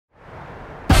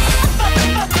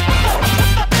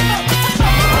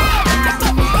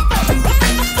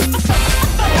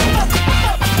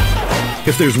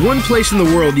If there's one place in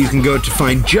the world you can go to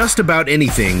find just about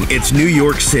anything, it's New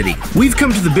York City. We've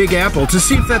come to the Big Apple to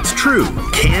see if that's true.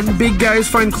 Can big guys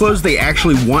find clothes they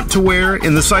actually want to wear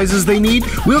in the sizes they need?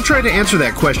 We'll try to answer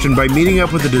that question by meeting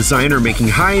up with a designer making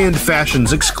high-end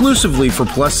fashions exclusively for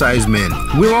plus-size men.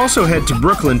 We'll also head to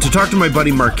Brooklyn to talk to my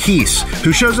buddy Marquis,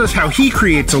 who shows us how he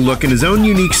creates a look in his own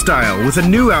unique style with a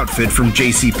new outfit from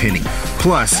JCPenney.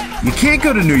 Plus, you can't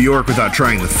go to New York without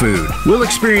trying the food. We'll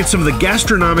experience some of the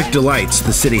gastronomic delights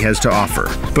the city has to offer.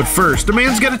 But first, a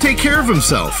man's gotta take care of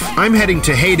himself. I'm heading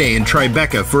to Heyday in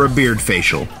Tribeca for a beard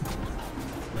facial.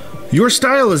 Your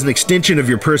style is an extension of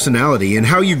your personality, and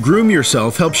how you groom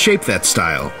yourself helps shape that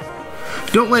style.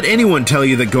 Don't let anyone tell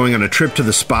you that going on a trip to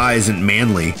the spa isn't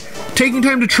manly. Taking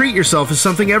time to treat yourself is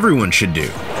something everyone should do.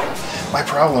 My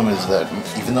problem is that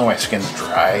even though my skin's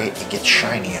dry, it gets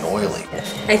shiny and oily.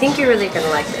 I think you're really gonna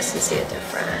like this and see a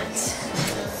difference.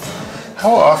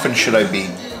 How often should I be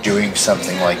doing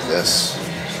something like this?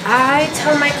 I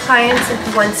tell my clients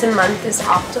that once a month is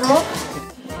optimal.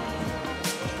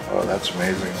 Oh, that's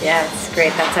amazing. Yeah, it's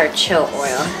great. That's our chill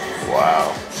oil.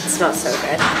 Wow. It smells so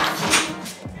good.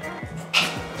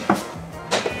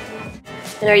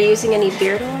 And are you using any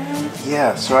beard oil?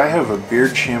 Yeah, so I have a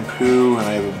beard shampoo and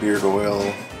I have a beard oil.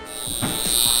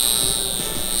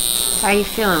 How are you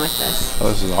feeling with this? Oh,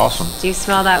 this is awesome. Do you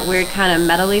smell that weird kind of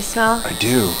metally smell? I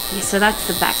do. Yeah, so that's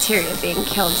the bacteria being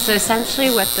killed. So essentially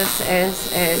what this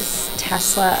is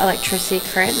Tesla electricity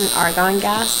current and argon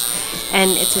gas.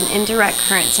 And it's an indirect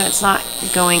current, so it's not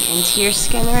going into your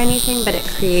skin or anything, but it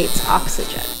creates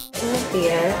oxygen. In the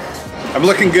beard. I'm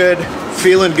looking good,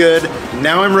 feeling good.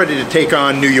 Now I'm ready to take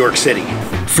on New York City.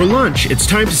 For lunch, it's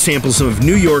time to sample some of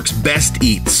New York's best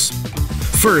eats.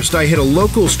 First, I hit a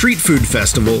local street food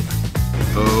festival.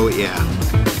 Oh yeah.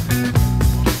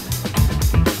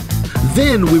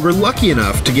 Then we were lucky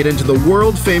enough to get into the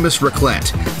world-famous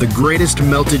Raclette, the greatest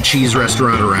melted cheese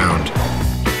restaurant around.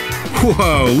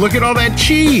 Whoa, look at all that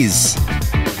cheese!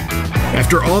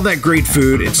 After all that great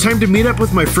food, it's time to meet up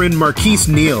with my friend Marquis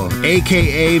Neal,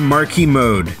 aka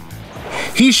Marquimode.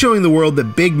 He's showing the world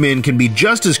that big men can be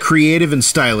just as creative and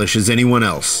stylish as anyone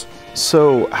else.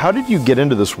 So, how did you get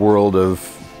into this world of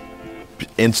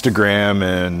Instagram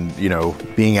and, you know,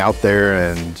 being out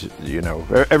there and, you know,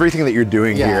 everything that you're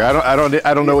doing here? I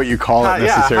don't know what you call it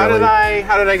necessarily. Yeah,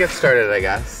 how did I get started, I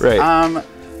guess? Right.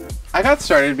 I got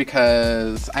started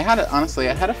because I had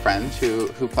a friend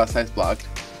who plus size blogged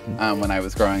when I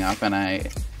was growing up, and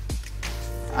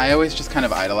I always just kind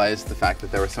of idolized the fact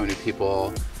that there were so many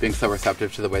people being so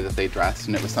receptive to the way that they dressed,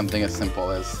 and it was something as simple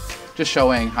as just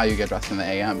showing how you get dressed in the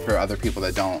AM for other people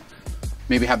that don't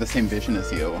maybe have the same vision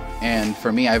as you. And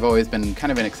for me, I've always been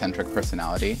kind of an eccentric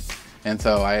personality, and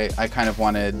so I kind of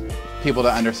wanted people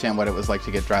to understand what it was like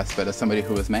to get dressed, but as somebody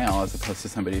who was male as opposed to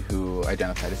somebody who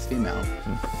identified as female.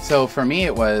 So for me,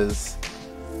 it was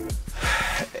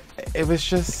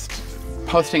just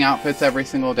posting outfits every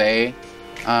single day,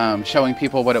 showing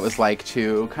people what it was like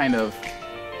to kind of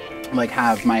like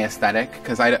have my aesthetic,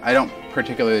 because I don't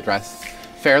particularly dress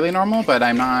fairly normal, but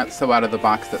I'm not so out of the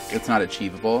box that it's not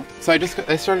achievable. So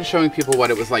I started showing people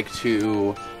what it was like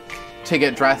to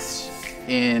get dressed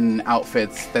in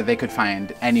outfits that they could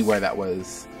find anywhere that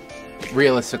was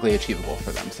realistically achievable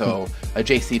for them. So a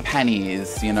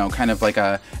JCPenney's, you know, kind of like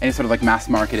any sort of like mass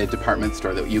marketed department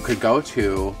store that you could go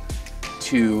to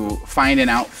find an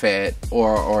outfit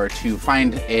or to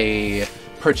find a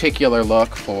particular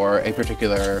look for a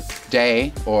particular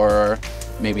day or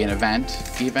maybe an event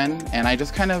even. And I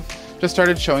just kind of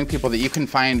started showing people that you can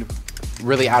find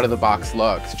really out of the box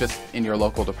looks just in your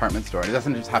local department store. It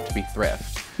doesn't just have to be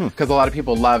thrift, because a lot of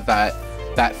people love that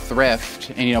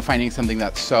thrift and, you know, finding something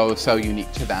that's so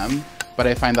unique to them. But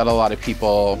I find that a lot of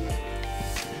people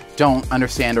don't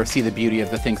understand or see the beauty of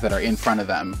the things that are in front of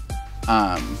them.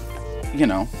 You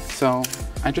know, so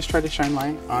I just try to shine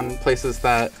light on places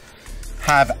that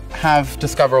have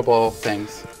discoverable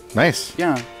things. Nice.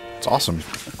 Yeah. It's awesome.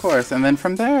 Of course. And then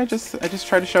from there, I just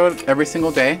try to show it every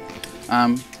single day.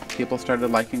 People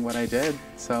started liking what I did,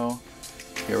 so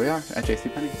here we are at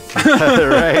JCPenney.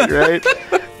 right.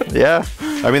 Yeah.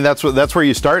 I mean, that's where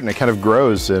you start, and it kind of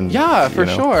grows. And yeah, for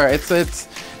sure. It's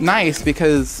nice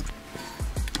because,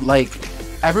 like,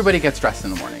 everybody gets dressed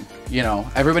in the morning. You know,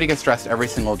 everybody gets dressed every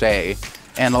single day,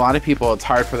 and a lot of people, it's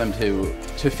hard for them to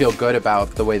feel good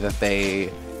about the way that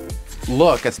they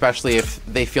look, especially if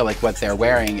they feel like what they're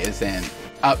wearing isn't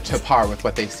up to par with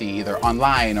what they see either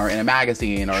online or in a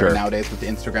magazine or nowadays with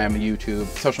Instagram and YouTube,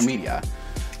 social media.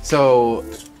 So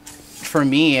for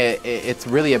me, it's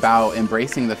really about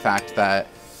embracing the fact that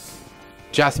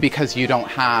just because you don't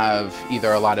have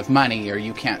either a lot of money or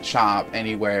you can't shop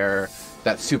anywhere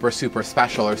that's super, super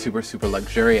special or super, super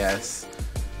luxurious,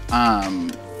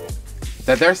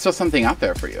 that there's still something out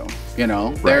there for you, you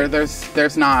know? Right.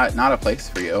 There's not a place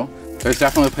for you. There's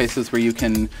definitely places where you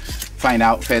can find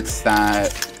outfits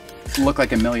that look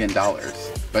like $1 million,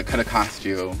 but could have cost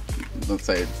you, let's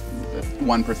say,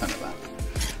 1% of that.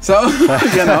 So,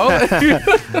 you know.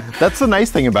 That's the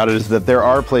nice thing about it, is that there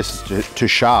are places to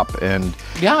shop, and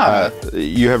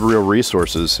you have real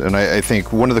resources. And I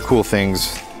think one of the cool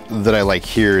things that I like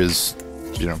here is,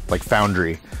 you know, like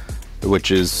Foundry, which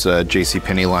is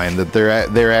JCPenney line, that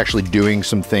they're actually doing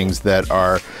some things that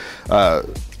are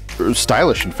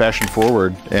stylish and fashion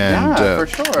forward, and for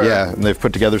sure. Yeah, and they've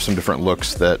put together some different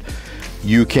looks that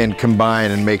you can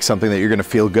combine and make something that you're going to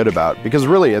feel good about. Because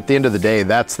really, at the end of the day,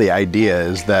 that's the idea,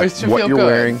 is that what you're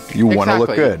wearing, you want to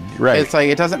look good. Right. It's like,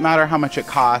 it doesn't matter how much it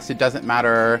costs, it doesn't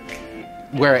matter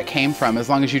where it came from, as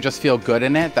long as you just feel good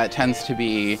in it. That tends to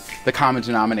be the common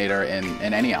denominator in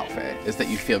any outfit, is that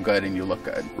you feel good and you look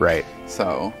good. Right.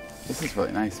 So, this is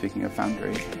really nice. Speaking of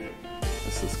Foundry,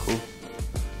 this is cool.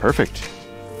 Perfect.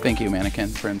 Thank you, Mannequin,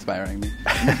 for inspiring me.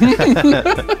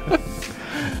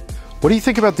 What do you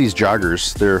think about these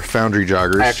joggers? They're Foundry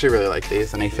joggers. I actually really like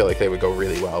these, and I feel like they would go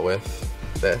really well with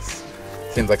this.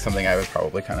 Seems like something I would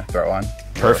probably kind of throw on.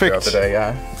 Perfect. Throughout the day,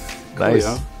 yeah. Nice.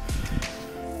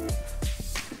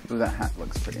 Ooh, that hat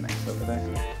looks pretty nice over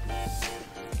there.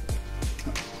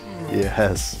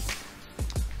 Yes.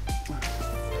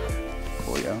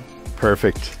 Coolio.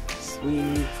 Perfect.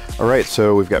 Sweet. All right,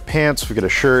 so we've got pants, we've got a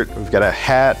shirt, we've got a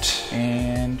hat.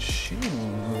 And shoes.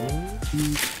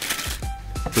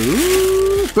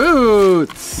 Ooh,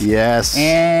 boots. Yes.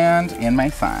 And in my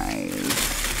size.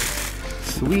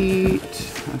 Sweet.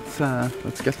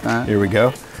 Let's get that. Here we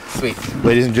go. Sweet.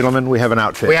 Ladies and gentlemen, we have an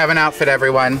outfit. We have an outfit,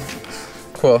 everyone.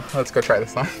 Cool. Let's go try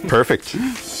this on. Perfect.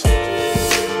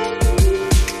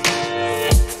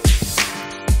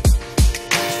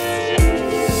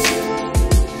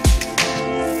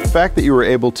 The fact that you were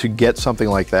able to get something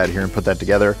like that here and put that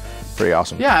together, pretty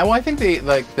awesome. Yeah, well, I think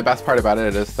the best part about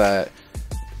it is that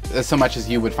as so much as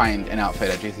you would find an outfit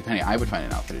at JCPenney, I would find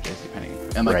an outfit at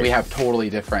JCPenney. And like we have totally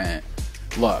different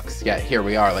looks, yet here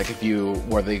we are. Like if you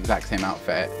wore the exact same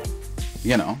outfit,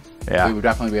 you know, we would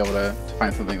definitely be able to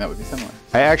find something that would be similar.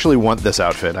 I actually want this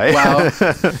outfit. Well,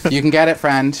 you can get it,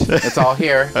 friend. It's all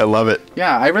here. I love it.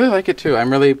 Yeah, I really like it too. I'm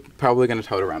really probably going to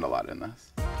tote around a lot in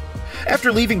this.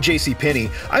 After leaving JCPenney,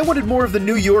 I wanted more of the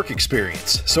New York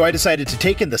experience, so I decided to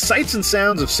take in the sights and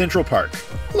sounds of Central Park.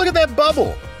 Look at that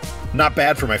bubble! Not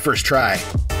bad for my first try.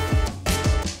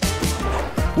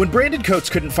 When Brandon Coates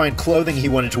couldn't find clothing he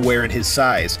wanted to wear in his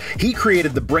size, he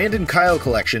created the Brandon Kyle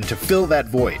collection to fill that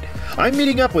void. I'm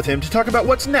meeting up with him to talk about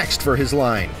what's next for his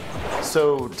line.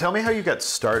 So tell me how you got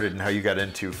started and how you got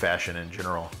into fashion in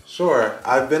general. Sure.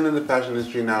 I've been in the fashion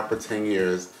industry now for 10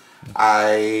 years.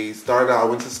 I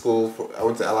went to school, I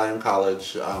went to LIM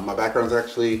College. My background is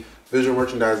actually visual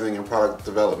merchandising and product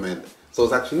development. So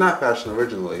it's actually not fashion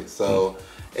originally. So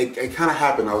it kind of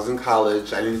happened. I was in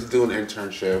college, I needed to do an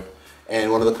internship.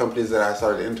 And one of the companies that I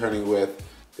started interning with,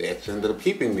 they actually ended up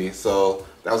keeping me. So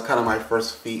that was kind of my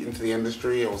first feet into the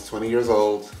industry. I was 20 years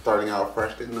old, starting out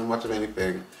fresh, didn't know much of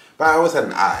anything. But I always had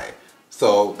an eye.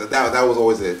 So that was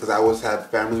always it, because I always had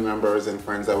family members and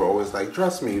friends that were always like,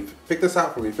 trust me, pick this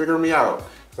out for me, figure me out.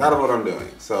 So I don't know what I'm doing.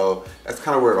 So that's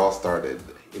kind of where it all started.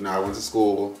 You know, I went to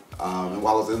school, and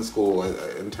while I was in school, I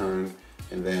interned,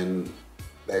 and then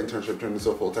that internship turned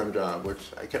into a full-time job, which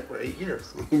I kept for 8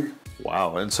 years.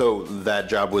 Wow, and so that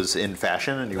job was in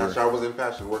fashion? And that job was in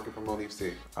fashion, working for Monique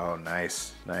C. Oh,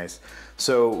 nice, nice.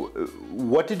 So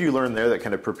what did you learn there that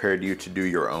kind of prepared you to do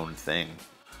your own thing?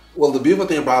 Well, the beautiful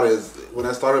thing about it is when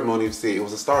I started Monique C, it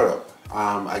was a startup.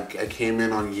 I came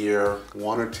in on year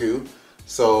 1 or 2,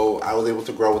 so I was able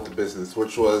to grow with the business,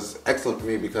 which was excellent for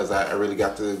me because I really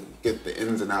got to get the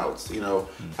ins and outs, you know,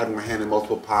 having my hand in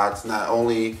multiple pots, not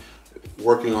only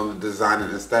working on the design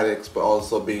and aesthetics, but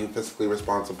also being fiscally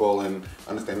responsible and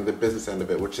understanding the business end of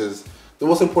it, which is the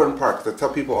most important part, because I tell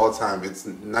people all the time, it's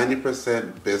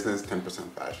 90% business,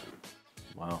 10% fashion.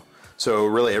 Wow. So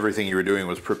really everything you were doing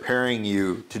was preparing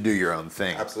you to do your own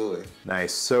thing. Absolutely.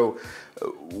 Nice. So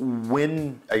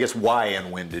I guess why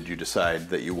and when did you decide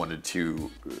that you wanted to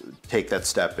take that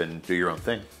step and do your own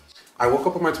thing? I woke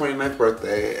up on my 29th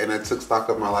birthday and I took stock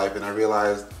of my life and I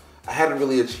realized I hadn't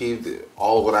really achieved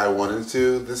all what I wanted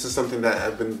to. This is something that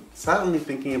I've been silently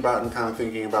thinking about and kind of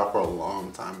thinking about for a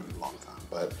long time,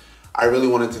 but I really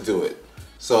wanted to do it.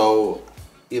 So,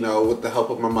 you know, with the help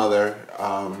of my mother,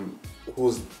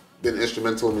 who's been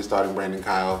instrumental in me starting Brandon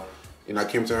Kyle, you know, I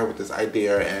came to her with this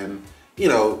idea, and you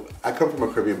know, I come from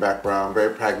a Caribbean background,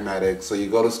 very pragmatic. So you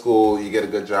go to school, you get a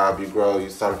good job, you grow, you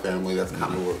start a family. That's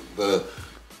kind of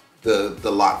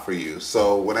the lot for you.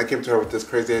 So when I came to her with this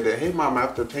crazy idea, hey mom,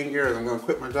 after 10 years, I'm going to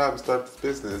quit my job and start this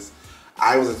business.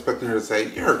 I was expecting her to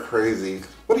say, you're crazy.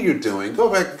 What are you doing?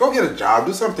 Go back, go get a job,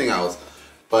 do something else.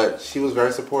 But she was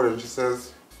very supportive. She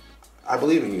says, I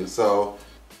believe in you. So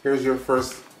here's your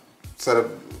first set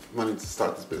of money to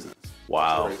start this business.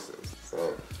 Wow.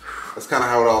 So that's kind of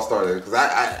how it all started. Because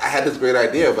I had this great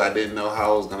idea, but I didn't know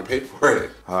how I was going to pay for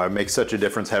it. It makes such a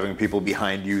difference having people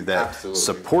behind you that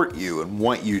support you and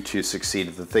want you to succeed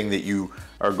at the thing that you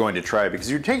are going to try, because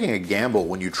you're taking a gamble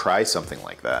when you try something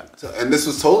like that. So, and this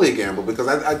was totally a gamble, because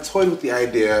I toyed with the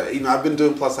idea. You know, I've been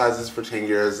doing plus sizes for 10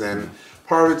 years, and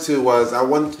part of it too was I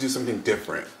wanted to do something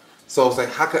different. So I was like,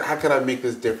 how could I make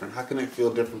this different? How can it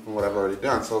feel different from what I've already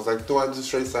done? So I was like, do I do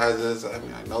straight sizes? I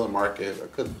mean, I know the market. I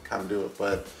could kind of do it,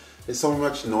 but there's so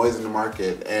much noise in the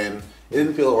market, and it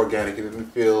didn't feel organic. It didn't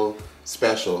feel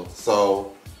special.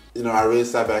 So, you know, I really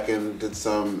sat back and did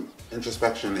some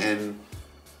introspection and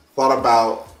thought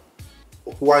about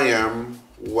who I am,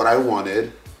 what I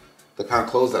wanted, the kind of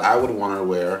clothes that I would want to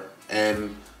wear,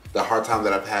 and the hard time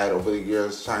that I've had over the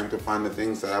years trying to find the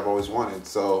things that I've always wanted.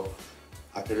 So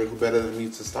I figured who better than me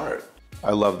to start.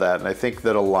 I love that, and I think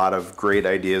that a lot of great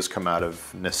ideas come out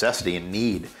of necessity and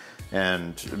need.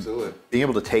 And Absolutely. Being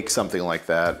able to take something like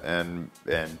that and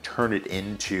turn it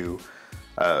into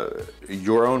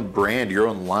your own brand, your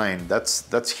own line,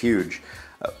 that's huge.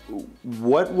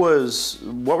 What were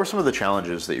some of the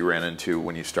challenges that you ran into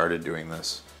when you started doing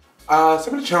this?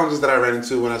 Some of the challenges that I ran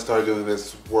into when I started doing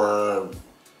this were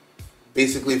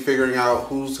basically figuring out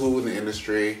who's who in the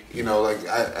industry. You know, like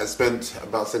I spent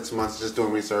about 6 months just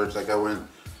doing research. Like I went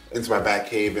into my back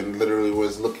cave and literally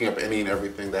was looking up any and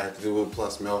everything that had to do with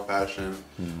plus male fashion,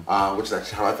 which is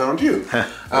actually how I found you.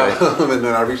 And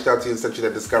then I reached out to you and sent you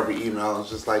that discovery email. And was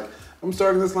just like, I'm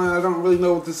starting this line. I don't really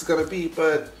know what this is going to be,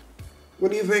 but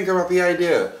what do you think about the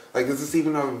idea? Like, is this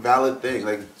even a valid thing?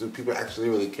 Like, do people actually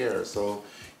really care? So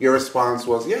your response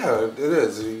was, yeah, it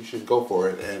is. You should go for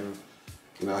it. And,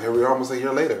 you know, here we are almost a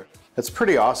year later. That's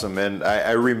pretty awesome, and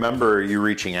I remember you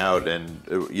reaching out,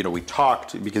 and you know, we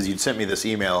talked because you'd sent me this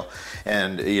email,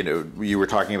 and you know, you were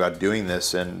talking about doing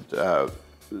this, and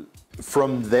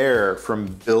from there, from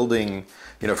building,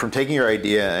 you know, from taking your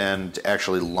idea and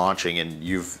actually launching, and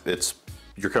you're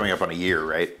coming up on a year,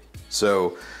 right?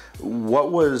 So, what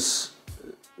was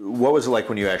it like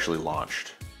when you actually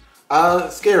launched?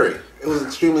 Scary. It was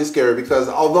extremely scary because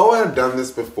although I had done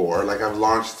this before, like I've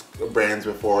launched brands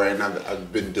before and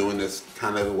I've been doing this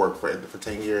kind of work for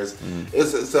 10 years,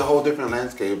 it's a whole different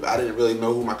landscape. I didn't really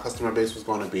know who my customer base was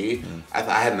going to be. I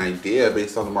had an idea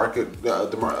based on the market,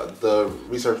 the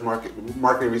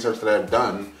marketing research that I've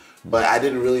done, but I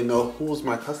didn't really know who was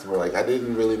my customer. Like I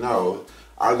didn't really know.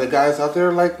 Are the guys out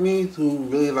there like me who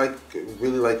really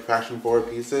like fashion forward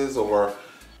pieces, or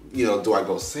you know, do I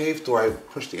go safe? Do I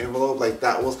push the envelope? Like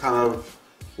that was kind of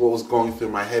what was going through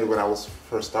my head when I was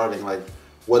first starting. Like,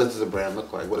 what does the brand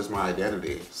look like? What is my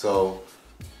identity? So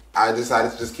I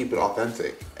decided to just keep it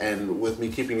authentic. And with me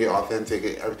keeping it authentic,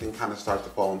 everything kind of starts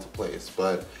to fall into place.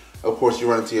 But of course, you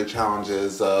run into your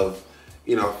challenges of,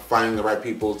 you know, finding the right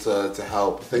people to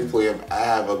help. Thankfully, I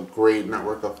have a great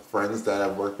network of friends that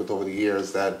I've worked with over the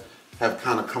years that have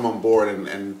kind of come on board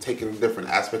and taken different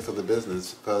aspects of the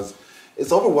business, because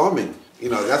it's overwhelming. You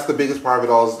know, that's the biggest part of it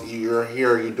all is you're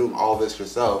here, you're doing all this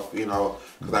yourself, you know,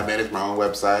 because I manage my own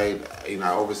website, you know,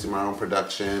 I oversee my own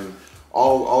production,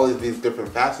 all of these different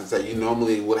facets that you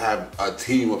normally would have a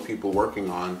team of people working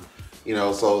on, you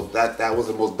know, so that was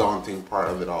the most daunting part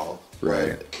of it all.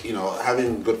 Right. But, you know,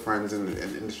 having good friends and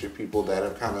industry people that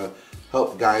have kind of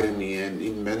helped guiding me, and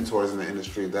even mentors in the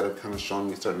industry that have kind of shown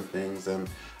me certain things and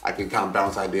I can kind of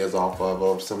bounce ideas off of,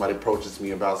 or if somebody approaches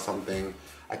me about something,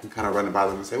 I can kind of run it by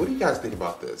them and say, what do you guys think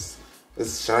about this?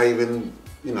 Should I even,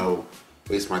 you know,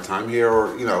 waste my time here,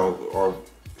 or, you know, or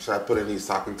should I put any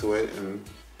stock into it? And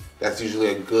that's usually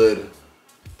a good,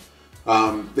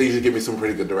 they usually give me some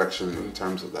pretty good direction in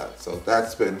terms of that. So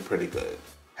that's been pretty good.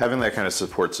 Having that kind of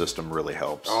support system really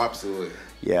helps. Oh, absolutely.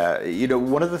 Yeah, you know,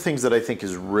 one of the things that I think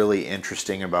is really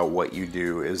interesting about what you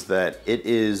do is that it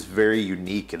is very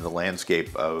unique in the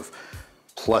landscape of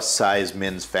plus size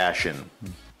men's fashion.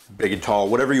 Big and tall,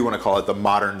 whatever you want to call it, the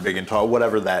modern big and tall,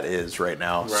 whatever that is right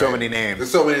now. Right. So many names. There's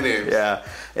so many names. Yeah.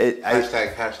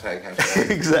 Hashtag.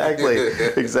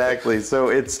 Exactly. So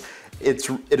it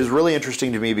is really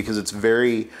interesting to me because it's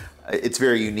very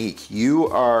unique. You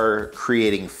are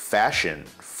creating fashion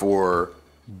for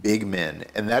big men,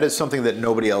 and that is something that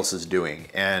nobody else is doing.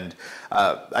 And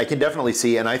I can definitely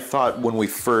see, and I thought when we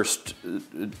first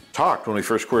talked, when we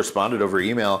first corresponded over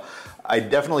email, I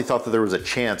definitely thought that there was a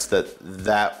chance that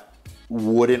that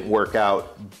wouldn't work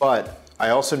out, but I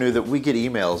also knew that we get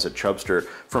emails at Chubstr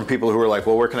from people who are like,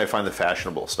 well, where can I find the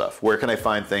fashionable stuff? Where can I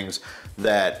find things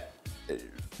that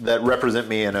represent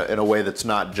me in a way that's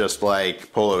not just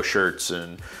like polo shirts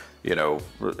and, you know,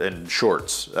 and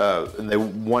shorts. And they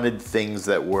wanted things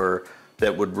that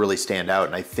would really stand out.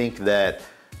 And I think that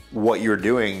what you're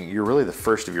doing, you're really the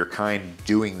first of your kind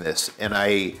doing this. And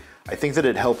I think that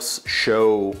it helps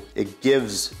show, it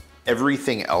gives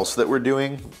everything else that we're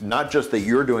doing, not just that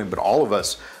you're doing, but all of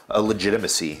us, a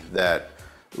legitimacy that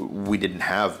we didn't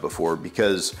have before,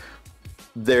 because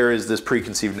there is this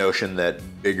preconceived notion that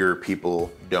bigger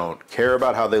people don't care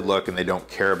about how they look and they don't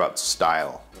care about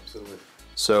style. Absolutely.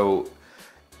 So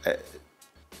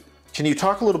can you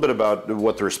talk a little bit about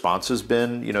what the response has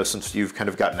been, you know, since you've kind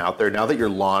of gotten out there? Now that you're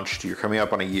launched, you're coming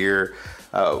up on a year,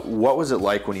 what was it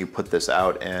like when you put this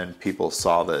out and people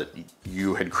saw that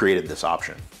you had created this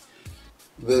option?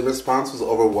 The response was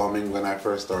overwhelming when I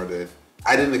first started.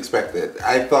 I didn't expect it.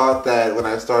 I thought that when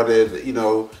I started, you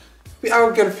know, I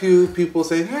would get a few people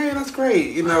saying, hey, that's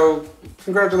great, you know,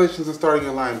 congratulations on starting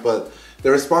your line. But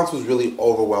the response was really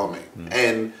overwhelming.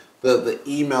 And the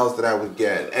emails that I would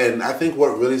get. And I think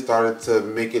what really started to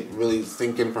make it really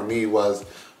sink in for me was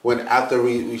when after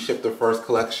we shipped the first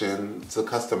collection to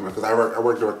customer, because I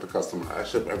work direct to customer. I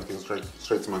ship everything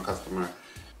straight to my customer.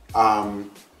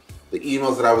 The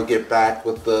emails that I would get back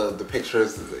with the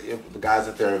pictures, the guys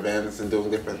at their events and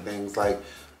doing different things, like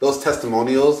those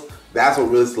testimonials, that's what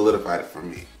really solidified it for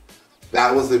me.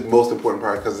 That was the most important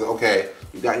part, because, okay,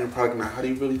 you got your product now, how do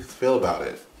you really feel about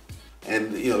it?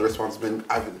 And, you know, the response has been,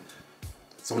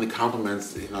 so many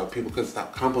compliments, you know, people couldn't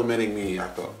stop complimenting me. I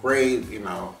felt great, you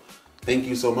know, thank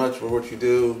you so much for what you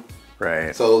do.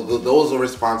 Right. So those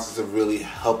responses have really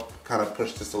helped kind of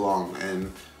push this along,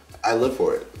 and I live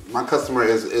for it. My customer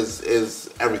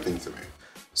is everything to me.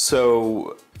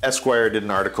 So Esquire did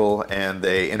an article and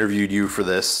they interviewed you for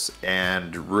this,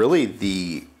 and really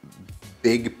the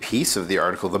big piece of the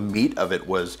article, the meat of it,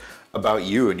 was about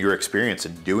you and your experience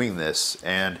in doing this.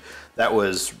 And that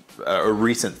was a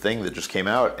recent thing that just came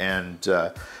out, and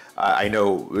I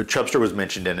know Chubstr was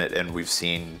mentioned in it, and we've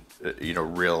seen you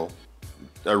know,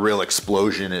 a real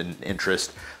explosion in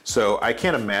interest. So I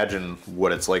can't imagine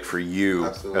what it's like for you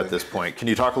at this point. Can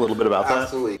you talk a little bit about that?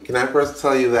 Absolutely. Can I first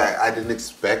tell you that I didn't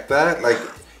expect that? Like,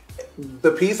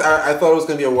 the piece, I thought it was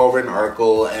going to be a well-written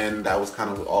article, and that was kind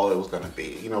of all it was going to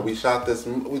be. You know, we shot this,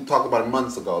 we talked about it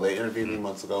months ago. They interviewed me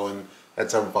months ago and had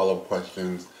several follow-up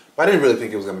questions. But I didn't really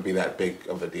think it was going to be that big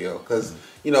of a deal. Because,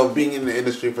 you know, being in the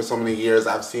industry for so many years,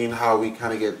 I've seen how we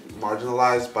kind of get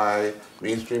marginalized by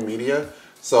mainstream media.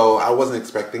 So I wasn't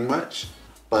expecting much.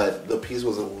 But the piece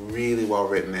was really well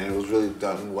written, and it was really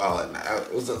done well. And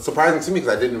it was surprising to me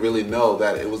because I didn't really know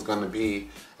that it was going to be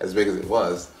as big as it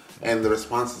was. And the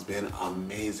response has been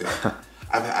amazing.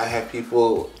 I have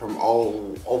people from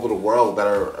all over the world that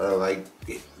are like,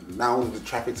 not only the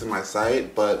traffic to my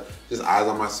site, but just eyes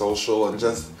on my social and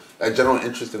just a general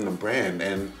interest in the brand.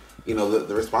 And, you know,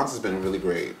 the response has been really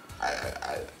great.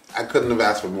 I couldn't have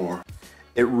asked for more.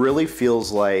 It really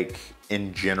feels like,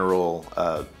 in general,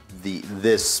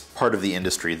 this part of the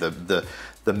industry, the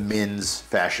men's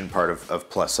fashion part of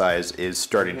plus size, is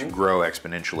starting to grow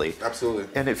exponentially. Absolutely.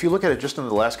 And if you look at it just in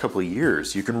the last couple of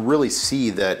years, you can really see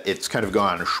that it's kind of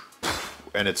gone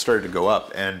and it's started to go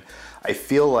up. And I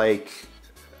feel like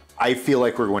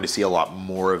we're going to see a lot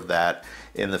more of that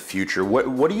in the future.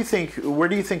 What do you think? Where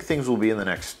do you think things will be in the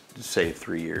next, say,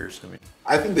 3 years? I mean,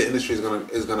 I think the industry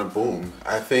is gonna boom.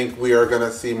 I think we are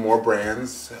gonna see more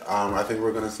brands. I think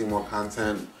we're gonna see more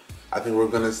content. I think we're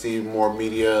gonna see more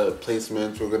media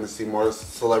placements. We're gonna see more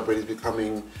celebrities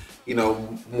becoming, you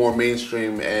know, more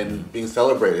mainstream and being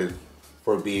celebrated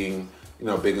for being, you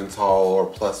know, big and tall or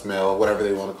plus male, whatever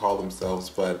they want to call themselves.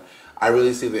 But I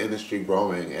really see the industry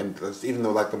growing, and even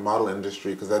though like the model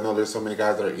industry, because I know there's so many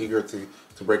guys that are eager to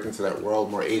break into that world,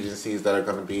 more agencies that are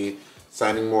going to be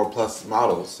signing more plus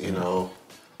models, you know.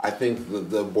 I think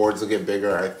the boards will get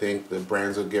bigger. I think the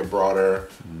brands will get broader.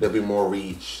 There'll be more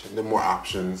reach. There'll be more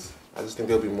options. I just think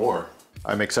there'll be more.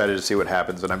 I'm excited to see what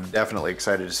happens, and I'm definitely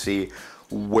excited to see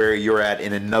where you're at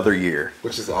in another year.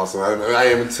 Which is awesome. I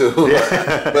am too.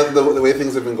 Yeah. But the way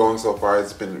things have been going so far,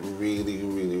 it's been really,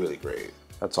 really, really great.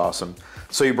 That's awesome.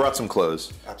 So you brought some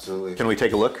clothes. Absolutely. Can we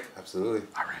take a look? Absolutely.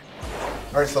 All right.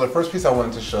 All right, so the first piece I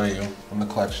wanted to show you from the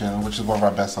collection, which is one of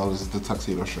our best sellers, is the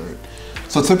tuxedo shirt.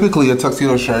 So typically a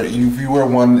tuxedo shirt, if you wear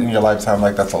one in your lifetime,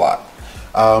 like, that's a lot.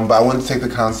 But I wanted to take the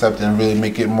concept and really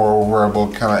make it more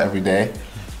wearable kind of every day.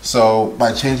 So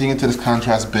by changing it to this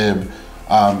contrast bib,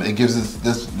 it gives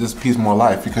this piece more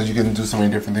life because you can do so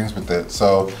many different things with it.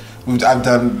 So I've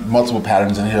done multiple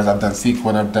patterns in here. I've done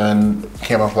sequin, I've done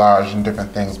camouflage and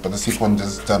different things, but the sequin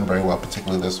just done very well,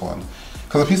 particularly this one.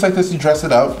 Because a piece like this, you dress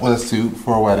it up with a suit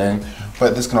for a wedding,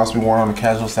 but this can also be worn on a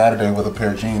casual Saturday with a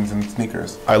pair of jeans and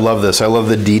sneakers. I love this. I love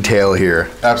the detail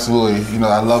here. Absolutely. You know,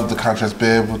 I love the contrast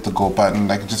bib with the gold button.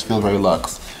 Like, it just feels very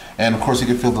luxe. And of course, you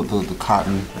can feel the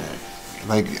cotton.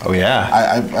 Like, oh yeah.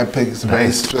 I picked some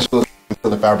very special for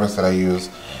the fabrics that I use.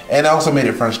 And I also made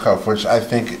it French cuff, which I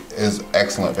think is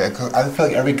excellent. Because I feel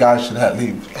like every guy should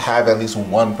have at least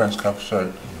one French cuff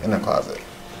shirt in their closet.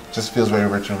 Just feels very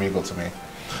rich and regal to me.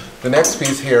 The next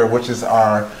piece here, which is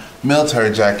our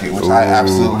military jacket, which I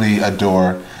absolutely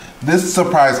adore. This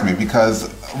surprised me because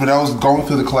when I was going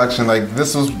through the collection, like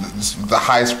this was the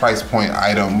highest price point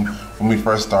item when we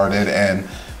first started, and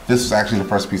this was actually the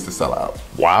first piece to sell out.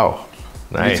 Wow,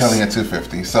 nice. Retailing at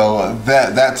 $250. So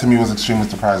that to me was extremely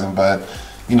surprising. But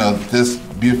you know, this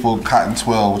beautiful cotton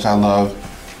twill, which I love,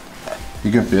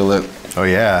 you can feel it. Oh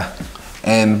yeah.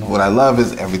 And what I love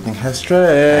is everything has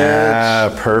stretch.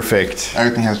 Ah, perfect.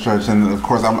 Everything has stretch, and of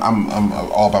course I'm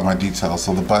all about my details.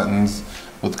 So the buttons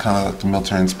with kind of like the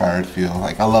military-inspired feel.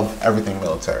 Like I love everything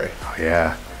military. Oh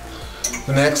yeah.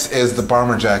 The next is the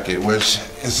bomber jacket, which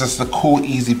is just a cool,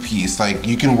 easy piece. Like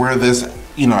you can wear this,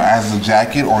 you know, as a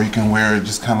jacket, or you can wear it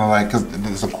just kind of like, because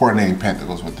there's a coordinating pant that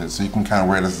goes with it, so you can kind of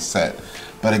wear it as a set.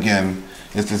 But again,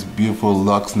 it's this beautiful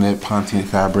luxe knit ponte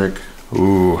fabric.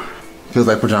 Ooh. Feels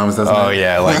like pajamas, doesn't it? Oh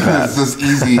yeah, I like that. It's just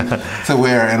easy to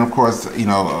wear, and of course, you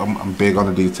know, I'm big on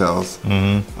the details.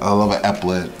 I love an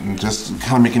epaulet, and just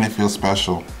kind of making it feel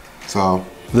special. So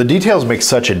the details make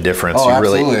such a difference. Oh,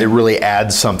 absolutely. It really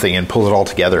adds something and pulls it all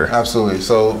together. Absolutely.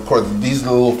 So of course, these are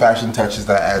the little fashion touches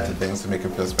that I add to things to make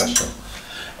it feel special.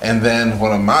 And then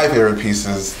one of my favorite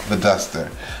pieces, the duster.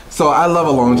 So I love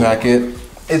a long jacket.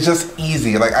 It's just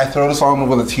easy. Like I throw this on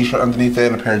with a t-shirt underneath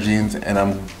it and a pair of jeans, and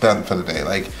I'm done for the day.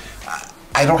 Like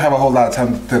I don't have a whole lot of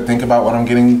time to think about when I'm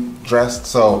getting dressed,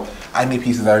 so I need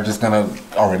pieces that are just gonna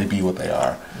already be what they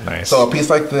are. Nice. So a piece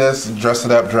like this, dress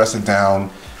it up, dress it down,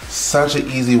 such an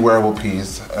easy wearable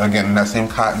piece. Again, that same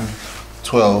cotton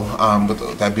twill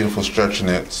with that beautiful stretch in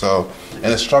it. So, and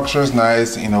the structure is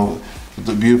nice, you know, with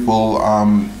the beautiful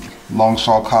long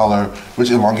shawl collar, which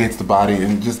elongates the body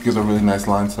and just gives a really nice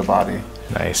line to the body.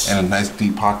 Nice. And nice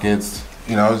deep pockets.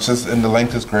 You know, it's just, and the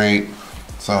length is great.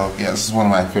 So yeah, this is one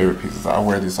of my favorite pieces. I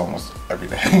wear these almost every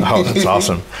day. Oh, that's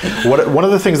awesome. One of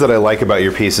the things that I like about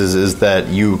your pieces is that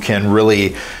you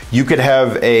could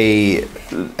have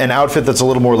an outfit that's a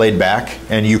little more laid back,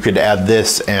 and you could add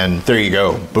this, and there you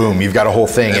go. Boom, you've got a whole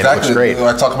thing, exactly. And it looks great.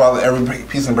 I talk about every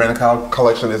piece in Brandon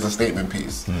collection is a statement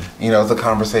piece. You know, it's a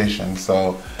conversation.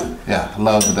 So yeah, I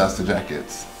love the duster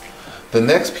jackets. The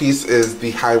next piece is the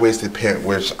high-waisted pant,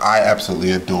 which I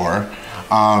absolutely adore.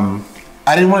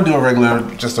 I didn't want to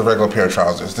do just a regular pair of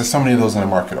trousers. There's so many of those in the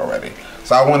market already.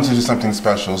 So I wanted to do something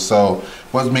special. So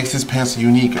what makes this pants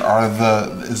unique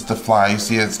is the fly. You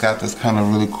see it's got this kind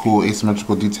of really cool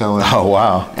asymmetrical detailing. Oh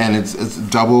wow. And it's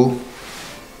double.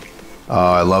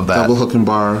 Oh, I love that. Double hook and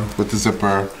bar with the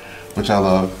zipper, which I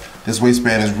love. This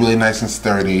waistband is really nice and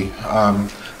sturdy.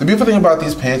 The beautiful thing about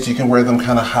these pants, you can wear them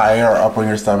kind of higher or up on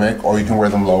your stomach, or you can wear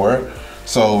them lower.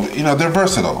 So, you know, they're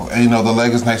versatile. And, you know, the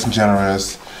leg is nice and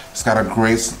generous. It's got a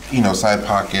great, you know, side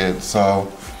pocket.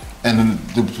 So, and then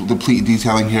the pleat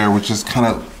detailing here, which just kind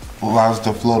of allows it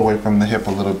to float away from the hip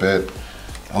a little bit.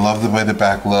 I love the way the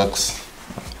back looks.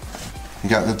 You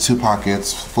got the two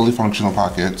pockets, fully functional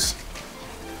pockets.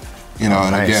 You know,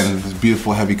 and again, this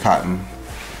beautiful heavy cotton.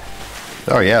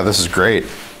 Oh yeah, this is great.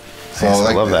 So nice,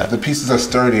 like I love that. The pieces are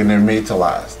sturdy and they're made to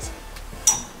last.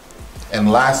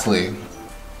 And lastly,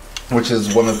 which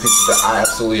is one of the pieces that I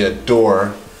absolutely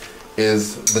adore,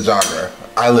 is the jogger.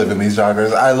 I live in these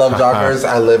joggers. I love joggers.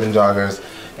 I live in joggers.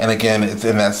 And again, it's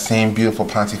in that same beautiful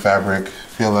ponte fabric.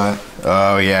 Feel that?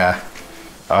 Oh yeah.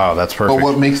 Oh, that's perfect. But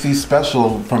what makes these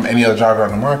special from any other jogger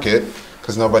on the market,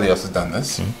 because nobody else has done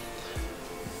this,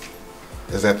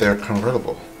 is that they're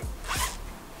convertible.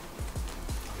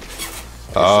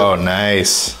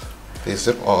 Nice. They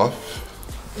zip off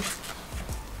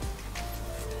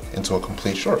into a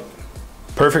complete short.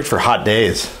 Perfect for hot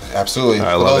days. Absolutely.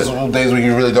 I For love those days when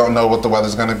you really don't know what the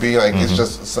weather's going to be, like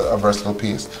it's a versatile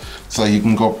piece. So you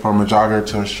can go from a jogger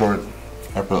to a short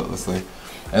effortlessly.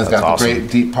 And it's got the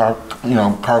great deep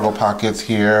cargo pockets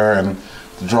here, and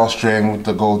the drawstring with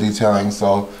the gold detailing.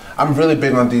 So I'm really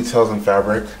big on details and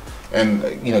fabric, and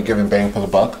you know, giving bang for the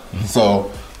buck.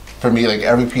 So for me, like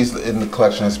every piece in the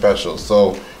collection is special.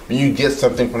 So when you get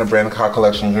something from the brand car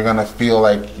collection, you're gonna feel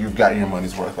like you've got your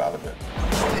money's worth out of it.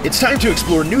 It's time to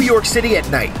explore New York City at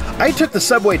night. I took the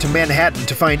subway to Manhattan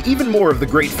to find even more of the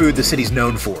great food the city's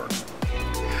known for.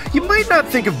 You might not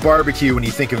think of barbecue when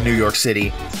you think of New York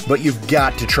City, but you've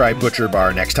got to try Butcher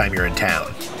Bar next time you're in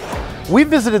town. We've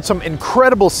visited some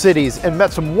incredible cities and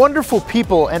met some wonderful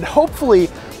people, and hopefully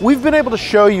we've been able to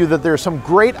show you that there are some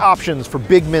great options for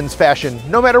big men's fashion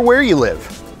no matter where you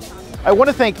live. I want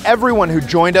to thank everyone who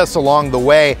joined us along the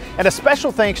way, and a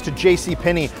special thanks to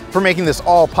JCPenney for making this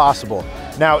all possible.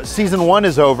 Now, season 1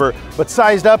 is over, but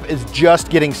Sized Up is just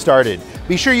getting started.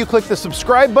 Be sure you click the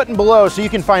subscribe button below so you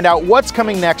can find out what's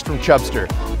coming next from Chubstr.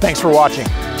 Thanks for watching.